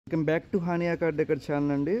Welcome back to Hania car decor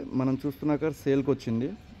channel అండి. మనం చూస్తున్న కార్ సేల్కి వచ్చింది.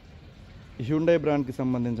 హ్యూండై బ్రాండ్కి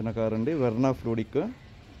సంబంధించిన కార్ అండి, వెర్నా ఫ్లూడిక్.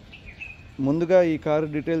 ముందుగా ఈ కార్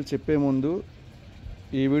డీటెయిల్స్ చెప్పే ముందు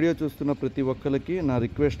ఈ వీడియో చూస్తున్న ప్రతి ఒక్కరికి నా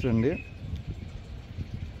రిక్వెస్ట్ అండి,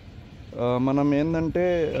 మనం ఏంటంటే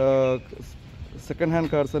సెకండ్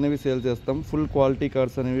హ్యాండ్ కార్స్ అనేవి సేల్ చేస్తాం. ఫుల్ క్వాలిటీ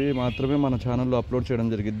కార్స్ అనేవి మాత్రమే మన ఛానల్లో అప్లోడ్ చేయడం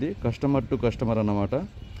జరిగింది, కస్టమర్ టు కస్టమర్ అన్నమాట.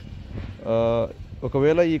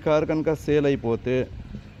 ఒకవేళ ఈ కార్ కనుక సేల్ అయిపోతే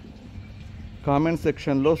కామెంట్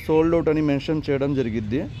సెక్షన్లో సోల్డ్ అవుట్ అని మెన్షన్ చేయడం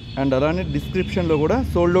జరిగిద్ది. అండ్ అలానే డిస్క్రిప్షన్లో కూడా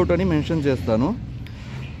సోల్డ్ అవుట్ అని మెన్షన్ చేస్తాను.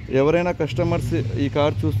 ఎవరైనా కస్టమర్స్ ఈ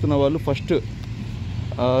కార్ చూస్తున్న వాళ్ళు ఫస్ట్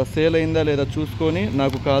సేల్ అయిందా లేదా చూసుకొని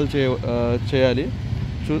నాకు కాల్ చేయాలి.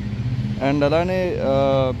 అండ్ అలానే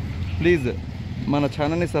ప్లీజ్ మన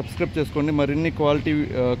ఛానల్ని సబ్స్క్రైబ్ చేసుకోండి. మరిన్ని క్వాలిటీ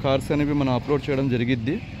కార్స్ అనేవి మనం అప్లోడ్ చేయడం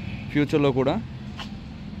జరిగిద్ది ఫ్యూచర్లో కూడా.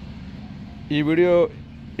 ఈ వీడియో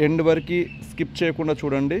ఎండ్ వరకు స్కిప్ చేయకుండా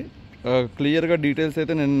చూడండి, క్లియర్గా డీటెయిల్స్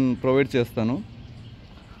అయితే నేను ప్రొవైడ్ చేస్తాను.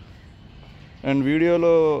 అండ్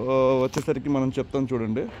వీడియోలో వచ్చేసరికి మనం చెప్తాం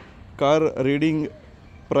చూడండి. Car reading,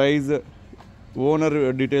 praise, owner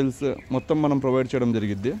details మొత్తం మనం ప్రొవైడ్ చేయడం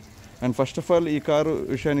జరిగిద్ది. అండ్ ఫస్ట్ ఆఫ్ ఆల్ ఈ కారు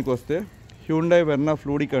విషయానికి వస్తే హ్యూండై వెర్నా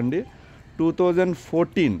ఫ్లూడిక్ అండి.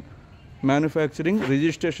 2014 మ్యానుఫ్యాక్చరింగ్,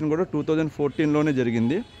 రిజిస్ట్రేషన్ కూడా 2014లోనే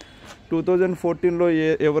జరిగింది. 2014లో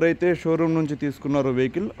ఎవరైతే షోరూమ్ నుంచి తీసుకున్నారో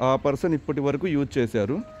వెహికల్, ఆ పర్సన్ ఇప్పటి వరకు యూజ్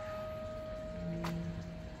చేశారు.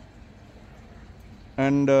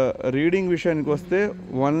 అండ్ రీడింగ్ విషయానికి వస్తే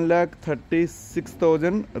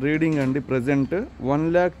 1,36,000 రీడింగ్ అండి. ప్రజెంట్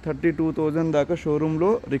 1,32,000 దాకా షోరూంలో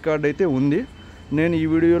రికార్డ్ అయితే ఉంది. నేను ఈ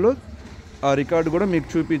వీడియోలో ఆ రికార్డు కూడా మీకు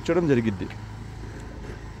చూపించడం జరిగిద్ది.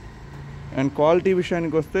 అండ్ క్వాలిటీ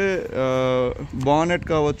విషయానికి వస్తే బానెట్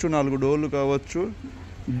కావచ్చు, 4 డోర్లు కావచ్చు,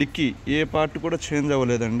 డిక్కీ ఏ పార్ట్ కూడా చేంజ్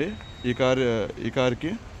అవ్వలేదండి. ఈ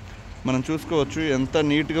కార్కి మనం చూసుకోవచ్చు ఎంత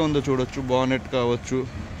నీట్గా ఉందో చూడొచ్చు. బానెట్ కావచ్చు,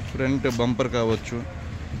 ఫ్రంట్ బంపర్ కావచ్చు.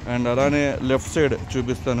 అండ్ అలానే లెఫ్ట్ సైడ్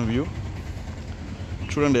చూపిస్తాను వ్యూ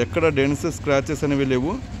చూడండి. ఎక్కడ డెన్స్, స్క్రాచెస్ అనేవి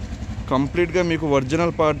లేవు. కంప్లీట్గా మీకు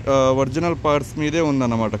ఒరిజినల్ పార్ట్స్ మీదే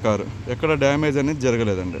ఉందన్నమాట కారు. ఎక్కడ డ్యామేజ్ అనేది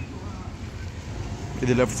జరగలేదండి.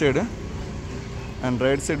 ఇది left side. And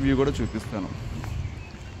right side view కూడా చూపిస్తాను.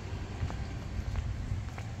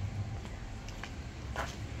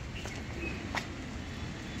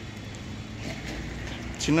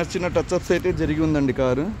 చిన్న టచ్అప్స్ అయితే జరిగి ఉందండి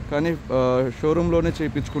కారు, కానీ షోరూంలోనే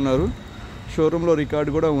చేయించుకున్నారు. షోరూంలో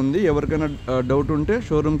రికార్డు కూడా ఉంది. ఎవరికైనా డౌట్ ఉంటే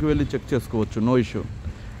షోరూమ్కి వెళ్ళి చెక్ చేసుకోవచ్చు, నో ఇష్యూ.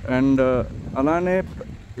 అండ్ అలానే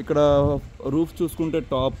ఇక్కడ రూఫ్ చూసుకుంటే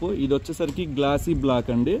టాప్ ఇది వచ్చేసరికి గ్లాసీ బ్లాక్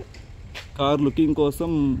అండి. కార్ లుకింగ్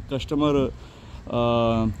కోసం కస్టమర్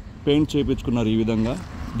పెయింట్ చేయించుకున్నారు ఈ విధంగా.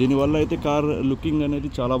 దీనివల్ల అయితే కార్ లుకింగ్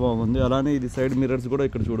అనేది చాలా బాగుంది. అలానే ఇది సైడ్ మిర్రర్స్ కూడా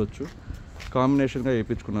ఇక్కడ చూడొచ్చు, కాంబినేషన్గా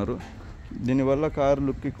వేయించుకున్నారు. దీనివల్ల కార్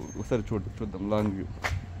లుక్కి ఒకసారి చూద్దాం లాంగ్ వ్యూ.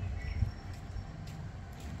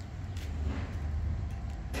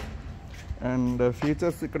 అండ్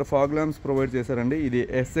ఫీచర్స్ ఇక్కడ ఫాగ్ ల్యాంప్స్ ప్రొవైడ్ చేశారండి. ఇది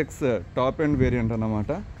ఎస్ఎక్స్ టాప్ అండ్ వేరియంట్ అన్నమాట.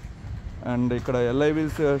 అండ్ ఇక్కడ ఎల్ఐ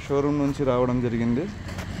వీల్స్ షోరూమ్ నుంచి రావడం జరిగింది,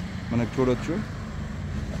 మనకు చూడొచ్చు.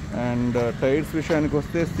 అండ్ టైర్స్ విషయానికి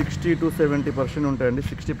వస్తే 60 to 70% ఉంటాయండి.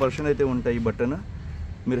 60% అయితే ఉంటాయి ఈ బటన్.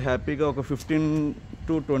 మీరు హ్యాపీగా ఒక 15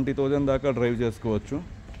 to 20,000 దాకా డ్రైవ్ చేసుకోవచ్చు,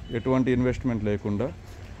 ఎటువంటి ఇన్వెస్ట్మెంట్ లేకుండా.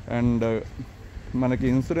 అండ్ మనకి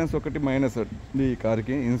ఇన్సూరెన్స్ ఒకటి మైనస్ ఈ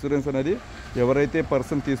కార్కి. ఇన్సూరెన్స్ అనేది ఎవరైతే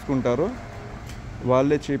పర్సన్ తీసుకుంటారో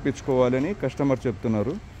వాళ్ళే చేయించుకోవాలని కస్టమర్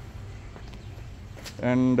చెప్తున్నారు.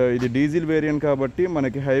 అండ్ ఇది డీజిల్ వేరియంట్ కాబట్టి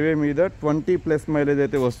మనకి హైవే మీద 20+ మైలేజ్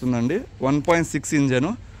అయితే వస్తుందండి. 1.6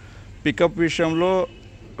 ఇంజను. పికప్ విషయంలో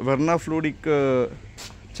వెర్నా ఫ్లూడిక్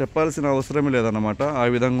చెప్పాల్సిన అవసరమే లేదన్నమాట, ఆ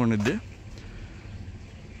విధంగా ఉండిద్ది.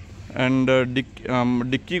 అండ్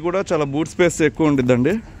డిక్కీ కూడా చాలా బూట్ స్పేస్ ఎక్కువ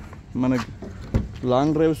ఉండిద్దండి. మనకి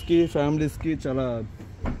లాంగ్ డ్రైవ్స్కి, ఫ్యామిలీస్కి చాలా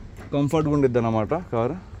కంఫర్ట్గా ఉండిద్ది అన్నమాట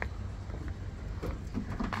కారు.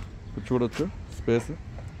 చూడొచ్చు స్పేస్.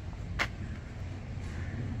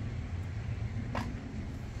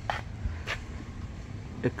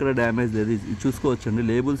 ఎక్కడ డ్యామేజ్ లేదు చూసుకోవచ్చండి.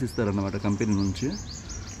 లేబుల్స్ ఇస్తారన్నమాట కంపెనీ నుంచి.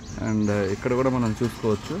 అండ్ ఇక్కడ కూడా మనం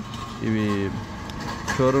చూసుకోవచ్చు, ఇవి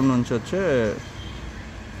షోరూమ్ నుంచి వచ్చే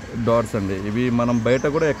డాట్స్ అండి. ఇవి మనం బయట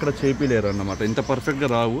కూడా ఎక్కడ చేపిలేరు అన్నమాట, ఇంత పర్ఫెక్ట్గా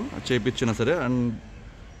రావు చేపించినా సరే. అండ్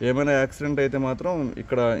ఏమైనా యాక్సిడెంట్ అయితే మాత్రం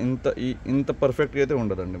ఇక్కడ ఇంత పర్ఫెక్ట్గా అయితే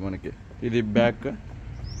ఉండదండి మనకి. ఇది బ్యాక్.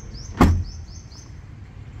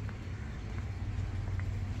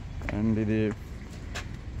 అండ్ ఇది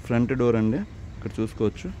ఫ్రంట్ డోర్ అండి, ఇక్కడ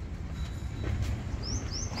చూసుకోవచ్చు.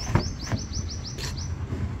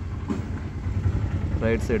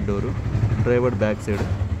 Right side door, driver back side.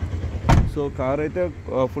 So car అయితే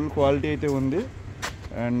ఫుల్ క్వాలిటీ అయితే ఉంది.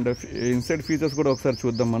 అండ్ ఇన్సైడ్ ఫీచర్స్ కూడా ఒకసారి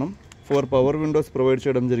చూద్దాం మనం. 4 పవర్ విండోస్ ప్రొవైడ్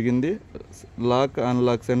చేయడం జరిగింది. లాక్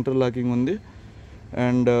అన్లాక్ సెంట్రల్ లాకింగ్ ఉంది.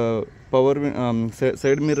 అండ్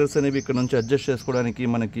సైడ్ మిర్రర్స్ అనేవి ఇక్కడ నుంచి అడ్జస్ట్ చేసుకోవడానికి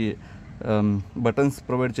మనకి బటన్స్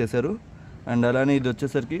ప్రొవైడ్ చేశారు. అండ్ అలానే ఇది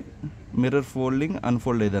వచ్చేసరికి మిర్రర్ ఫోల్డింగ్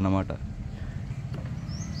అన్ఫోల్డ్ అయ్యేదన్నమాట.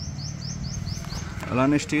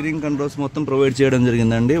 అలానే స్టీరింగ్ కంట్రోల్స్ మొత్తం ప్రొవైడ్ చేయడం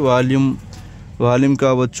జరిగిందండి. వాల్యూమ్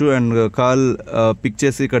కావచ్చు అండ్ కాల్ పిక్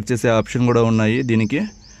చేసి కట్ చేసే ఆప్షన్ కూడా ఉన్నాయి దీనికి.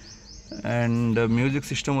 అండ్ మ్యూజిక్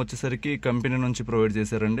సిస్టమ్ వచ్చేసరికి కంపెనీ నుంచి ప్రొవైడ్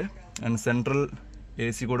చేశారండి. అండ్ సెంట్రల్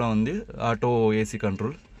ఏసీ కూడా ఉంది, auto AC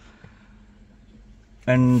control.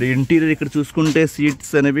 And interior ఇక్కడ చూసుకుంటే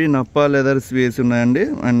సీట్స్ అనేవి నప్పా లెదర్స్ వేసి ఉన్నాయండి.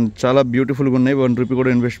 అండ్ చాలా బ్యూటిఫుల్గా ఉన్నాయి. 1 రూపీ కూడా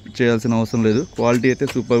ఇన్వెస్ట్ చేయాల్సిన అవసరం లేదు. క్వాలిటీ అయితే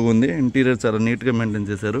సూపర్గా ఉంది. ఇంటీరియర్ చాలా నీట్గా మెయింటైన్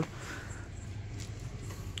చేశారు.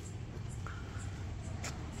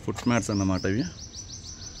 ఫుట్ మ్యాట్స్ అన్నమాట ఇవి.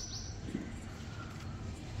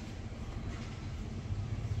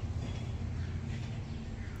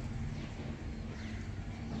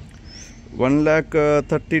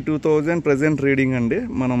 $1,32,000 ప్రజెంట్ రీడింగ్ అండి.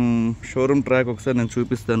 మనం షోరూమ్ ట్రాక్ ఒకసారి నేను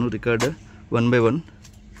చూపిస్తాను, రికార్డ్ 1 by 1.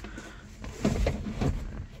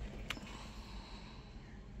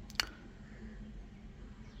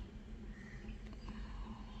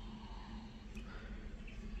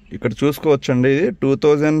 ఇక్కడ చూసుకోవచ్చండి. ఇది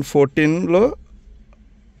 2014లో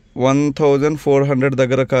 1,400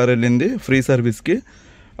 దగ్గర కార్ వెళ్ళింది ఫ్రీ సర్వీస్కి.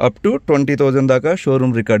 అప్ టు 20,000 దాకా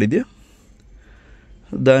షోరూమ్ రికార్డ్ ఇది.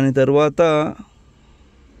 దాని తర్వాత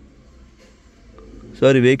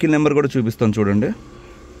వెహికల్ నెంబర్ కూడా చూపిస్తాను చూడండి.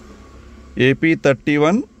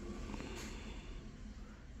 AP31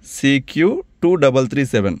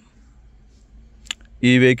 CQ2337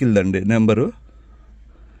 ఈ వెహికల్ దండి నెంబరు.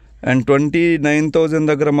 అండ్ 29,000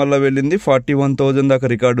 దగ్గర మళ్ళీ వెళ్ళింది. 41,000 దాకా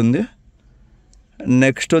రికార్డు ఉంది.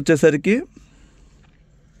 నెక్స్ట్ వచ్చేసరికి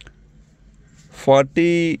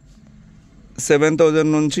 47,000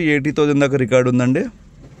 నుంచి 80,000 దాకా రికార్డు ఉందండి.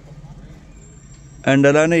 అండ్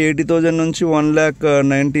అలానే 80,000 నుంచి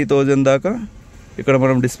 1,90,000 దాకా ఇక్కడ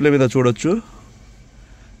మనం డిస్ప్లే మీద చూడొచ్చు.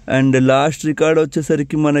 అండ్ లాస్ట్ రికార్డ్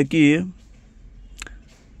వచ్చేసరికి మనకి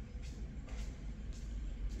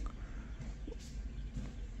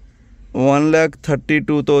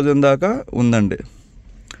 1,32,000 దాకా ఉందండి.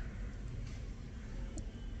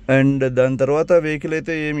 అండ్ దాని తర్వాత వెహికల్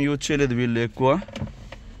అయితే ఏం యూజ్ చేయలేదు వీళ్ళు ఎక్కువ.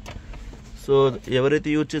 సో ఎవరైతే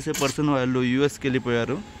యూజ్ చేసే పర్సన్ వాళ్ళు యూఎస్కి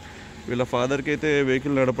వెళ్ళిపోయారు. వీళ్ళ ఫాదర్కి అయితే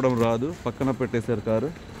వెహికల్ నడపడం రాదు, పక్కన పెట్టేశారు కారు.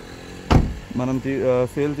 మనం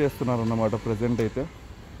సేల్ చేస్తున్నారు అన్నమాట. ప్రజెంట్ అయితే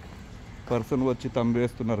పర్సన్ వచ్చి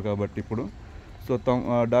వేస్తున్నారు కాబట్టి ఇప్పుడు. సో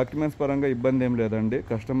డాక్యుమెంట్స్ పరంగా ఇబ్బంది ఏం లేదండి.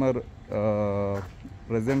 కస్టమర్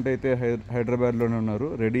ప్రజెంట్ అయితే హైదరాబాద్లోనే ఉన్నారు,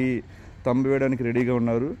 వేయడానికి రెడీగా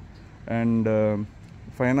ఉన్నారు. అండ్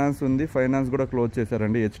ఫైనాన్స్ ఉంది, ఫైనాన్స్ కూడా క్లోజ్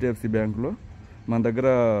చేశారండి HDFC బ్యాంక్లో. మన దగ్గర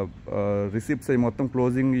రిసిప్ట్స్ అవి మొత్తం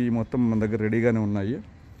క్లోజింగ్ మొత్తం మన దగ్గర రెడీగానే ఉన్నాయి.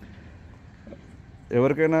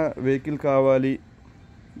 ఎవరికైనా వెహికల్ కావాలి,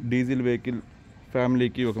 డీజిల్ వెహికల్,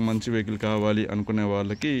 ఫ్యామిలీకి ఒక మంచి వెహికల్ కావాలి అనుకునే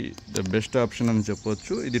వాళ్ళకి ద బెస్ట్ ఆప్షన్ అని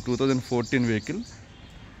చెప్పవచ్చు. ఇది 2014 వెహికల్.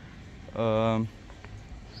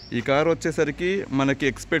 ఈ కార్ వచ్చేసరికి మనకి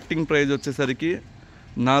ఎక్స్పెక్టింగ్ ప్రైస్ వచ్చేసరికి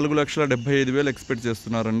 4,75,000 ఎక్స్పెక్ట్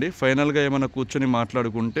చేస్తున్నారండి. ఫైనల్గా ఏమైనా కూర్చొని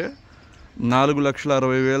మాట్లాడుకుంటే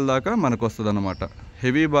 4,60,000 దాకా మనకు వస్తుంది అన్నమాట.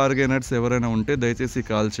 హెవీ బార్గెనర్స్ ఎవరైనా ఉంటే దయచేసి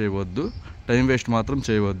కాల్ చేయవద్దు, టైం వేస్ట్ మాత్రం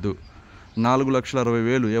చేయవద్దు.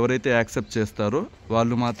 4,60,000 ఎవరైతే యాక్సెప్ట్ చేస్తారో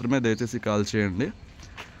వాళ్ళు మాత్రమే దయచేసి కాల్ చేయండి.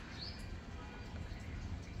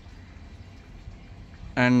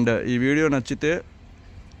 అండ్ ఈ వీడియో నచ్చితే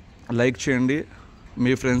లైక్ చేయండి,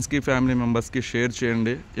 మీ ఫ్రెండ్స్కి ఫ్యామిలీ మెంబర్స్కి షేర్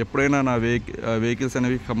చేయండి. ఎప్పుడైనా నా వెహికల్స్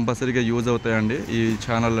అనేవి కంపల్సరీగా యూజ్ అవుతాయండి ఈ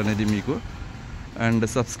ఛానల్ అనేది మీకు. అండ్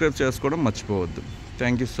సబ్స్క్రైబ్ చేసుకోవడం మర్చిపోవద్దు.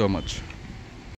 Thank you so much.